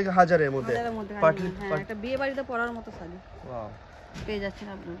 900 থেকে 1000 এর মধ্যে পাটলি। হ্যাঁ, একটা বিয়ে বাড়িতে পরার মতো শাড়ি ওয়াও পেয়ে যাচ্ছেন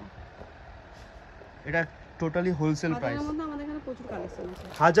আপনারা। এটা টোটালি হোলসেল প্রাইস। এর মধ্যে আমাদের এখানে প্রচুর কালেকশন আছে।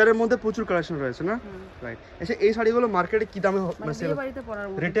 1000 এর মধ্যে প্রচুর কালেকশন রয়েছে না? রাইট। আচ্ছা, এই শাড়িগুলো মার্কেটে কি দামে সেল বিয়ে বাড়িতে পরার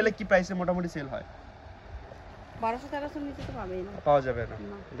মতো? রিটেলে কি প্রাইসে মোটামুটি সেল হয়? 1200-1300 নিচে তো পাবেই না, পাওয়া যাবে না।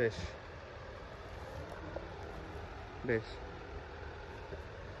 বেশ বেশ,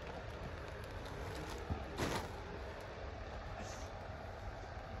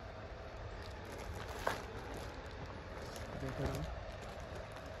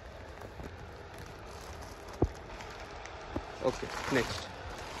 ওকে নেক্সট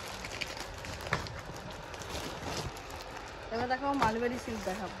এবার দেখাবো মালবেরি সিল্ক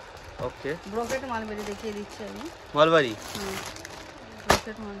দেখাবো। ওকে ব্রোকেট মালবেরি দেখিয়ে দিচ্ছি আমি। মালবাড়ি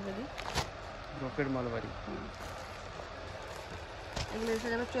ব্রোকেট মালবেরি, ব্রোকেট মালবাড়ি এগুলো এসে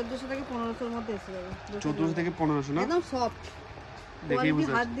যাবে 1400 থেকে 1500 এর মধ্যে এসে যাবে। 1400 থেকে 1500 না? একদম সফট, দেখেই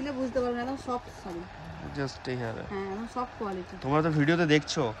বুঝতে হাত দিলে বুঝতে পারবেন একদম সফট শাড়ি। জাস্ট এই হবে। হ্যাঁ একদম সফট কোয়ালিটি। তোমরা তো ভিডিওতে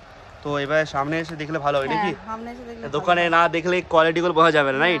দেখছো, তো এবার সামনে এসে দেখলে ভালো হয় নাকি? হ্যাঁ সামনে এসে দেখলে, দোকানে না দেখলে কোয়ালিটি গুলো বোঝা যাবে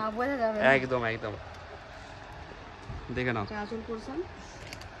না, রাইট? না বোঝা যাবে না। একদম একদম দেখে নাও। আঁচল পোরশন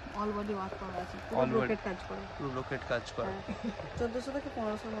অল বডি ওয়ার্ক করা আছে, পুরো ব্রোকেট কাজ করা, পুরো ব্রোকেট কাজ করা। 1400 থেকে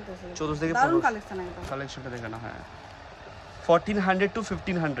 1500 এর মধ্যে এসে যাবে। 1400 থেকে দারুণ 1500 কালেকশন একদম। কালেকশনটা দেখে নাও। হ্যাঁ 1400 to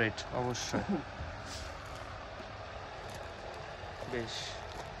 1500 অবশ্যই। বেশ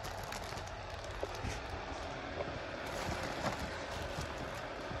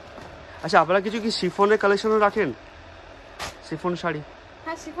আচ্ছা, আপনারা কিছু কি শিফনের কালেকশনও রাখেন? শিফন শাড়ি?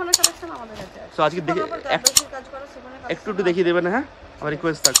 হ্যাঁ শিফনের কালেকশন আমাদের কাছে আছে। তো আজকে দেখে কাজ করা শিফনের একটু দেখিয়ে দেবেন। হ্যাঁ আমার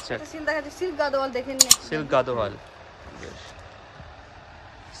রিকোয়েস্ট থাকছে। সিল্ক দেখাচ্ছি, সিল্ক গাদোয়াল দেখেন নিন। সিল্ক গাদোয়াল, বেশ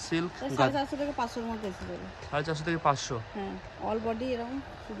সিল্ক 450 থেকে 500 এর মধ্যে এসে যাবে। 450 থেকে 500। হ্যাঁ অল বডি এরকম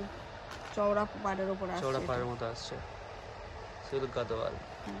শুধু চওড়া পাড়ের উপর আসছে, চওড়া পাড়ের মতো আসছে সিল্ক গাদোয়াল।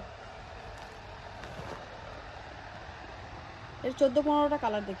 এর 14-15টা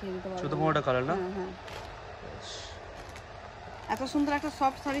কালার দেখিয়ে দিতে পারবো। 14-15টা কালার না? হ্যাঁ হ্যাঁ এত সুন্দর একটা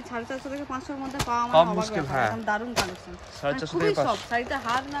সফট শাড়ি 450 থেকে 500 এর মধ্যে পাওয়া মানে অবাক মুশকিল। ব্যাপার, হ্যাঁ একদম দারুণ কালেকশন। 450 থেকে 500 সফট শাড়িটা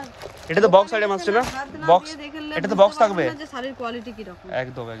হাত না, এটা তো বক্স আইটেম আসছে না? বক্স, এটা তো বক্স থাকবে। যে শাড়ির কোয়ালিটি কি রকম,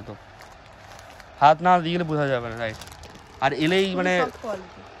 একদম একদম হাত না দিলে বোঝা যাবে না, রাইট? আর এলেই মানে সফট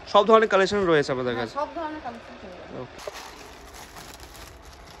কোয়ালিটি, সব ধরনের কালেকশন রয়েছে আমাদের কাছে। সব ধরনের কালেকশন পেয়ে যাবেন। ওকে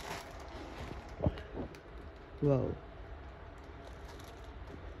ওয়াও,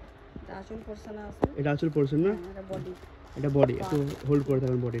 আঁচল পোরশন আছে, এটা আঁচল পোরশন না? এটা বডি, এটা বডি। একটু হোল্ড করে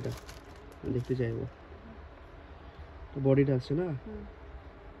থাকুন বডিটা, দেখতে চাইবো। তো বডিটা আছে না?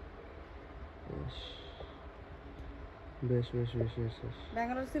 বেশ বেশ বেশ বেশ বেশ।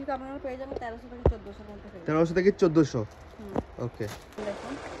 ব্যাঙ্গালোর সিল্ক আপনারা পেয়ে যাবেন 1300 থেকে 1400 এর মধ্যে পেয়ে যাবেন। 1300 থেকে 1400। ওকে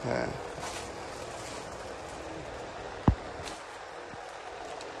দেখুন হ্যাঁ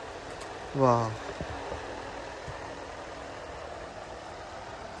ওয়াও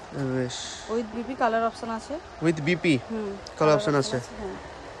বেশ। উইথ বিপি কালার অপশন আছে, উইথ বিপি কালার অপশন আছে। হ্যাঁ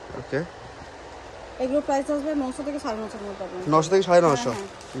ওকে এগুলো প্রাইস আসবে 900 থেকে 950 এর মধ্যে আপনাদের। 900 থেকে 950।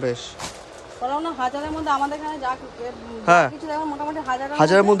 বেশ কারণ হাজারের মধ্যে আমাদের এখানে যা হ্যাঁ কিছু দেখো মোটামুটি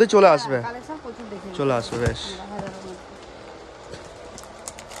হাজারের মধ্যে চলে আসবে, কালেকশন প্রচুর দেখে চলে আসবে। বেশ হাজারের মধ্যে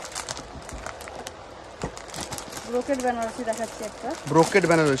ব্রোকেট বেনারসি দেখাচ্ছি একটা। ব্রোকেট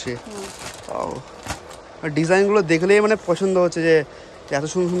বেনারসি, ওয়াও ডিজাইনগুলো দেখলেই মানে পছন্দ হচ্ছে যে এত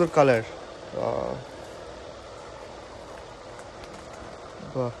সুন্দর সুন্দর কালার।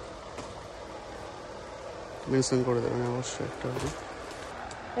 বাহ মেনশন করে দেবেন অবশ্যই একটা।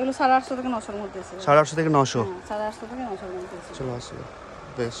 এগুলো 850 থেকে 900 এর মধ্যে আছে। 850 থেকে 900, 850 থেকে 900 এর মধ্যে আছে। চলে আসবে।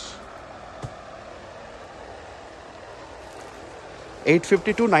 বেশ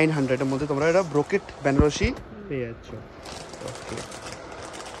 850 to 900 এর মধ্যে তোমরা এটা ব্রোকেট বেনারসি পেয়ে যাচ্ছ। ওকে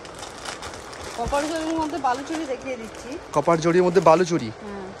কপার জরির মধ্যে বালুচুরি দেখিয়ে দিচ্ছি। কপার জরির মধ্যে বালুচুরি,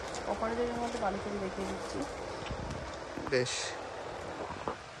 হ্যাঁ কপার জরির মধ্যে বালুচুরি দেখিয়ে দিচ্ছি। বেশ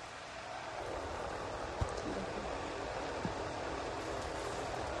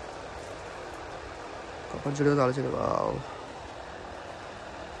কপার জরির মধ্যে বালুচুরি, ওয়াও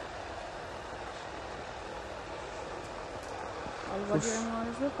অল বডি এরকম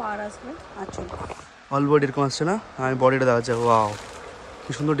আসবে, পার আসবে, আঁচল অল বডি এরকম আসছে না? আমি বডিটা দেখাচ্ছি। ওয়াও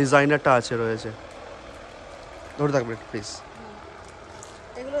কি সুন্দর ডিজাইনারটা আছে রয়েছে। ধরে থাকবে প্লিজ।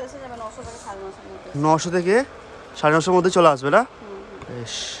 এগুলো এসে যাবে 900 থেকে 950 এর মধ্যে। 900 থেকে 950 এর মধ্যে চলে আসবে না?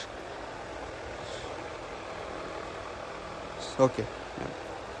 বেশ ওকে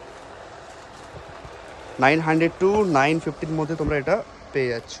 900 to 950 এর মধ্যে তোমরা এটা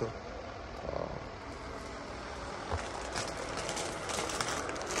পেয়ে যাচ্ছ।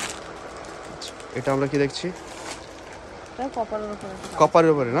 এটা আমরা কি দেখছি? এটা কপারের উপরে,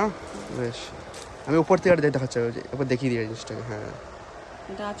 কপারের উপরে না? বেশ আমি উপর থেকে আর দেখাচ্ছি, এবার দেখিয়ে দিই জিনিসটাকে। হ্যাঁ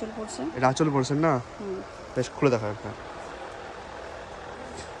এটা আঁচল পড়ছে, এটা আঁচল পড়ছেন না? বেশ খুলে দেখা। হ্যাঁ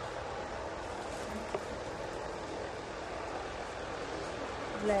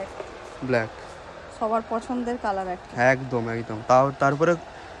ব্ল্যাক, ব্ল্যাক সবার পছন্দের কালার একটা। একদম একদম। তারপরে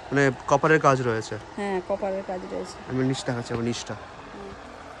মানে কপারের কাজ রয়েছে। হ্যাঁ কপারের কাজ রয়েছে। আমি নিচটা দেখাচ্ছি, আমার নিচটা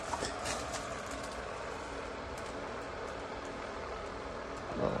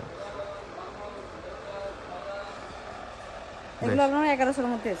এগুলো আপনারা 1100 এর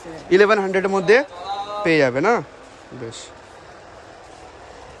মধ্যে এসে যাবে, 1100 এর মধ্যে পেয়ে যাবে না? বেশ,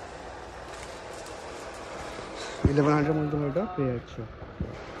 1100 এর মধ্যে এটা পেয়ে যাচ্ছ।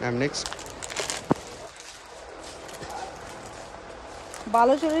 নেক্সট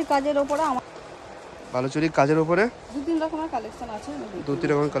বালুচরীর কাজের উপরে আমার বালুচরীর কাজের উপরে 2-3 রকমের কালেকশন আছে, 2-3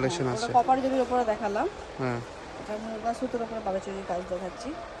 রকমের কালেকশন আছে। কপার জরির উপরে দেখালাম, হ্যাঁ এটা মুগা সুতোর উপরে বালুচরীর কাজ দেখাচ্ছি।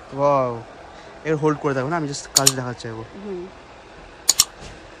 ওয়াও, এর হোল্ড করে দেখো না, আমি জাস্ট কাজ দেখাচ্ছি চাইবো।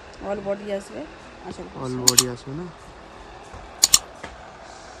 অল বডি আসবে, আসল অল বডি আসবে না?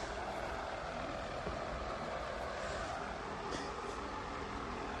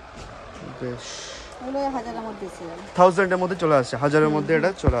 বেশ, এগুলো 1000 এর মধ্যে এসে যাবে, 1000 এর মধ্যে চলে আসছে, 1000 এর মধ্যে এটা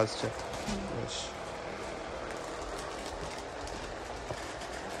চলে আসছে। বেশ,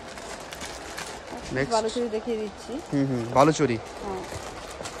 নেক্সট বালুচরী দেখিয়ে দিচ্ছি। বালুচরী। হ্যাঁ,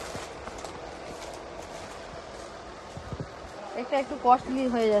 এটা একটু কস্টলি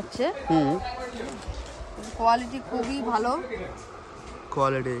হয়ে যাচ্ছে, কোয়ালিটি খুবই ভালো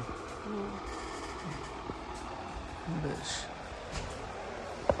কোয়ালিটি। বেশ,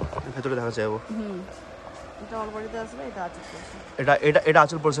 ভেতরে দেখা যাবে। এটা অল বডিতে আসবে, এটা আছে এটা এটা এটা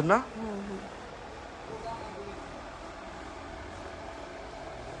আঁচল পড়ছেন না?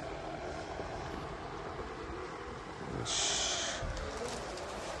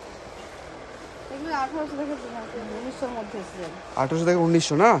 এগুলো 1800 থেকে 1900 এর মধ্যে এসে যাবে, 1800 থেকে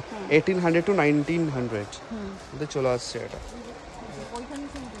 1900 না? 1800 to 1900 মধ্যে চলে আসছে এটা।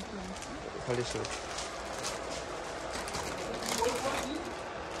 খালি শুট,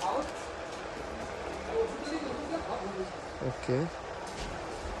 ওকে।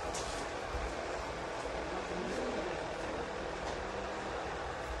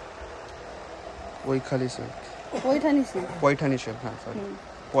 Paithani silk, Paithani silk, Paithani silk, হ্যাঁ sorry,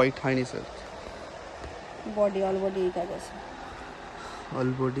 Paithani silk. Body all body এই কাজ আছে, অল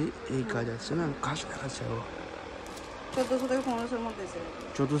বডি এই কাজ আছে না? কাজ দেখাচ্ছে ও 1400 থেকে 1500 এর মধ্যে এসে যাবে,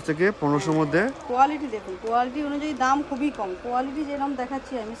 1400 থেকে 1500 মধ্যে। কোয়ালিটি দেখুন, কোয়ালিটি অনুযায়ী দাম খুবই কম, কোয়ালিটি যেরকম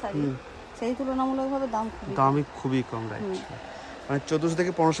দেখাচ্ছি আমি শাড়ি, সেই তুলনামূলকভাবে দামই খুবই কম, রাইট? মানে 1400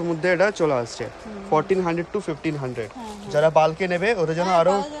 থেকে 1500 মধ্যে এটা চলে আসছে। 1400 to 1500 যারা বালকে নেবে ওদের জন্য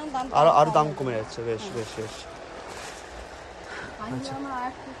আরো আরো দাম কমে যাচ্ছে। বেশ বেশ বেশ, আচ্ছা।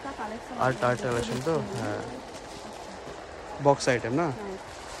 আর টার কালেকশন তো, হ্যাঁ, বক্স আইটেম না?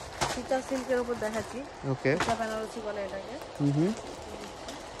 সুতা সিল্কের উপর দেখাচ্ছি, ওকে। সুতা বেনারসি বলে এটাকে।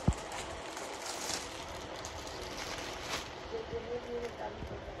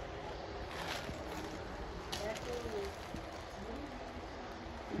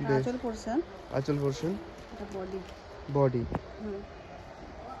 আঁচল পোরশন, আঁচল পোরশন, এটা বডি, বডি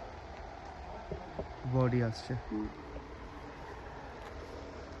বডি আসছে,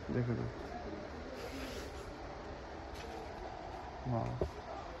 দেখো না। ওয়াও,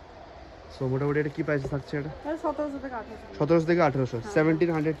 সো মোটামুটি এটা কি প্রাইস থাকছে? এটা 1700 থেকে 1800, 1700 থেকে 1800,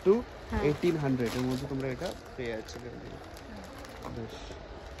 1700 to 1800 এর মধ্যে তোমরা এটা পেয়ে যাচ্ছে। বেশ,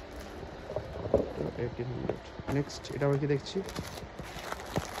 1800। নেক্সট এটা আমরা কি দেখছি?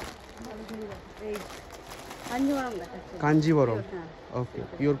 এই কাঞ্জিবরম দেখাচ্ছি, কাঞ্জিবরম, ওকে,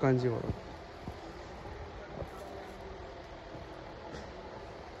 পিওর কাঞ্জিবরম।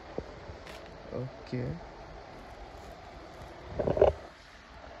 ওকে,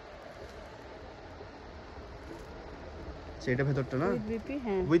 সেটা ভেতরটা না? উইথ বিপি,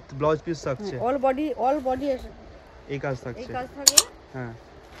 হ্যাঁ, উইথ ব্লাউজ পিস থাকছে, অল বডি এই কাজ থাকছে, এই কাজ থাকে, হ্যাঁ।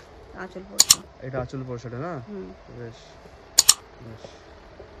 আঁচল পোরশন, এটা আঁচল পোরশনটা না? বেশ বেশ,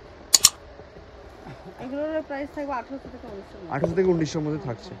 এগুলোর প্রাইস থাকবে 1800 থেকে 1900, 1800 থেকে 1900 এর মধ্যে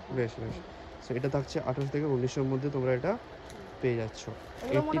থাকছে। বেশ বেশ, সো এটা থাকছে 1800 থেকে 1900 এর মধ্যে তোমরা এটা পেয়ে যাচ্ছ।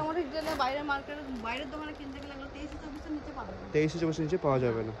 এগুলো মোটামুটি গেলে বাইরে মার্কেটে, বাইরের দোকানে কিনতে গেলে এগুলো 2300-2400 নিচে পাবে না, 2300-2400 নিচে পাওয়া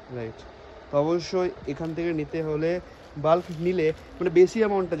যাবে না, রাইট? তো অবশ্যই এখান থেকে নিতে হলে বাল্ক নিলে মানে বেশি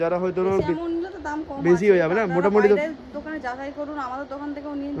অ্যামাউন্টটা, যারা হয়তো দাম কম বেশি হয়ে যাবে না, মোটামুটি দোকানে যাচাই করুন, আমাদের দোকান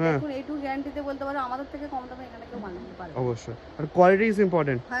থেকেও নিন, দেখুন এইটুকু গ্যারান্টিতে বলতে পারো আমাদের থেকে কম দামে এখানে কেউ বানাতে পারে। অবশ্যই, আর কোয়ালিটি ইজ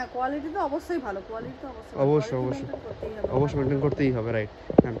ইম্পর্টেন্ট। হ্যাঁ, কোয়ালিটি তো অবশ্যই ভালো, কোয়ালিটি তো অবশ্যই অবশ্যই মেনটেন করতেই হবে, রাইট?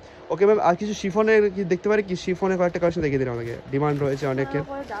 হ্যাঁ, ওকে ম্যাম, আর কিছু শিফনের কি দেখতে পারি? কি শিফনের কয়েকটা কালেকশন দেখিয়ে দিন আমাকে, ডিমান্ড রয়েছে অনেকের।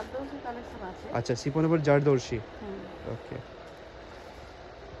 জারদৌসি কালেকশন আছে, আচ্ছা, শিফনের উপর জারদৌসি, ওকে।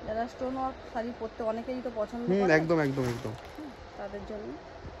 যারা স্টোন ওয়ার্ক শাড়ি পরতে অনেকেই তো পছন্দ করে, একদম একদম একদম তাদের জন্য,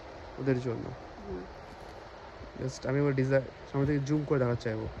 ওদের জন্য। জাস্ট আমি ওর ডিজাইন সামনে থেকে জুম করে দেখাতে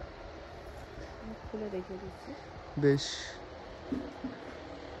চাইবো, খুলে দেখিয়ে দিচ্ছি। বেশ,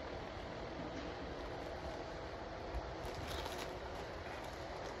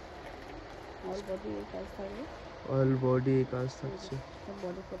 অল বডি এই কাজ থাকবে, অল বডি কাজ থাকছে,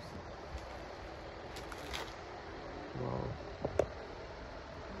 বডি পোরশন,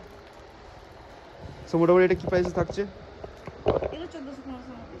 সো মোটামুটি এটা কি প্রাইসে থাকছে? এটা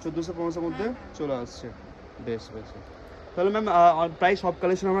 1400-1500 মধ্যে চলে আসছে। বেশ বেশ। তাহলে ম্যাম প্রায় সব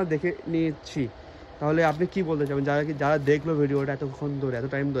কালেকশন আমরা দেখে নিয়েছি, তাহলে আপনি কি বলতে চাইবেন যারা দেখলো ভিডিওটা এতক্ষণ ধরে, এত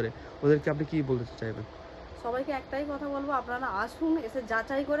টাইম ধরে, ওদেরকে আপনি কি বলতে চাইবেন? সবাইকে একটাই কথা বলবো, আপনারা আসুন, এসে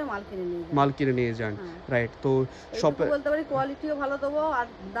যাচাই করে মাল কিনে নিয়ে যান। রাইট। তো সব বলতে পারি কোয়ালিটিও ভালো দেবো, আর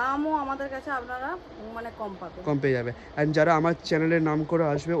দামও আমাদের কাছে আপনারা মানে কম পেয়ে যাবে। অ্যান্ড যারা আমার চ্যানেলের নাম করে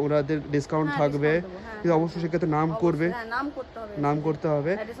আসবে ওনাদের ডিসকাউন্ট থাকবে, কিন্তু অবশ্যই সেক্ষেত্রে নাম করবে, নাম করতে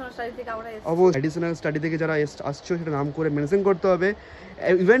হবে। অ্যাডিশনাল স্টাডি থেকে যারা আসছো সেটা নাম করে মেনশন করতে হবে।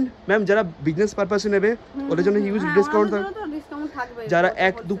 ইভেন ম্যাম যারা বিজনেস পারপাসে নেবে ওদের জন্য হিউজ ডিসকাউন্ট থাকবে। যারা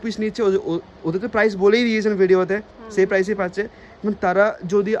 1-2 পিস নিচ্ছে ওদের তো প্রাইস বলেই দিয়েছেন ভিডিওতে, সেই প্রাইসে পাচ্ছে। তারা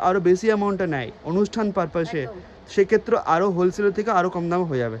যদি আরো বেশি অ্যামাউন্টটা নেয় অনুষ্ঠান পারপাসে, সেক্ষেত্রে আরো হোলসেলের থেকে আরো কম দাম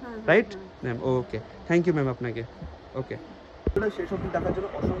হয়ে যাবে। Right ma'am? Okay, thank you ma'am আপনাকে। ওকে, শেষ অবধি দেখার জন্য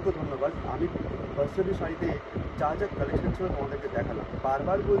অসংখ্য ধন্যবাদ। আমি বৈষ্ণবী শাড়িতে যা যা কালেকশন ছিল তোমাদেরকে দেখালাম।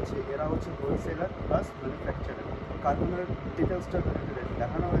 বারবার বলছি এরা হচ্ছে হোলসেলার প্লাস ম্যানুফ্যাকচারার। কারখানার ডিটেলসটা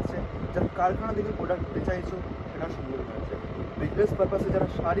দেখানো হয়েছে। যারা কারখানা থেকে প্রোডাক্ট নিতে চাইছো সেটা সুন্দর হয়েছে। বিজনেস পারপাসে যারা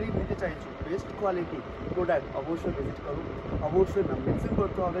শাড়ি নিতে চাইছো বেস্ট কোয়ালিটি প্রোডাক্ট, অবশ্যই ভিজিট করো। অবশ্যই মেনশন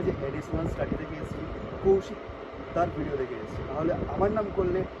করতে হবে যে এডিশনাল স্টাডি থেকে এসেছি, কৌশিক তার ভিডিও দেখে এসেছি, তাহলে আমার নাম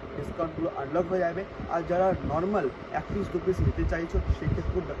করলে ডিসকাউন্টগুলো আনলক হয়ে যাবে। আর যারা নর্মাল 1 পিস 2 পিস নিতে চাইছো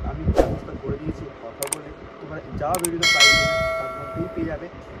সেক্ষেত্রে আমি ব্যবস্থা করে দিয়েছি। কথা বলে তোমরা যা ভিডিওতে প্রাইস তার মধ্যেই পেয়ে যাবে।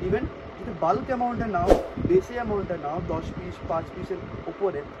 ইভেন যদি বাল্ক অ্যামাউন্টে নাও, বেশি অ্যামাউন্টে নাও, 10 পিস 5 পিসের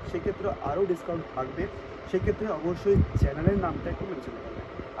উপরে, সেক্ষেত্রে আরও ডিসকাউন্ট থাকবে। সেক্ষেত্রে অবশ্যই চ্যানেলের নামটা একটু মেনশন করবে।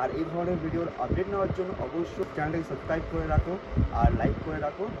 আর এই ধরনের ভিডিওর আপডেট নেওয়ার জন্য অবশ্যই চ্যানেলটাকে সাবস্ক্রাইব করে রাখো, আর লাইক করে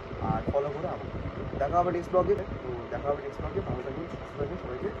রাখো, আর ফলো করে আমার দেখা হবে নেক্সট ব্লগে। তো দেখা হবে নেক্সট ব্লগে। ভালো থাকবেন, সুস্থ থাকবেন,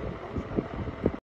 সবাইকে নমস্কার।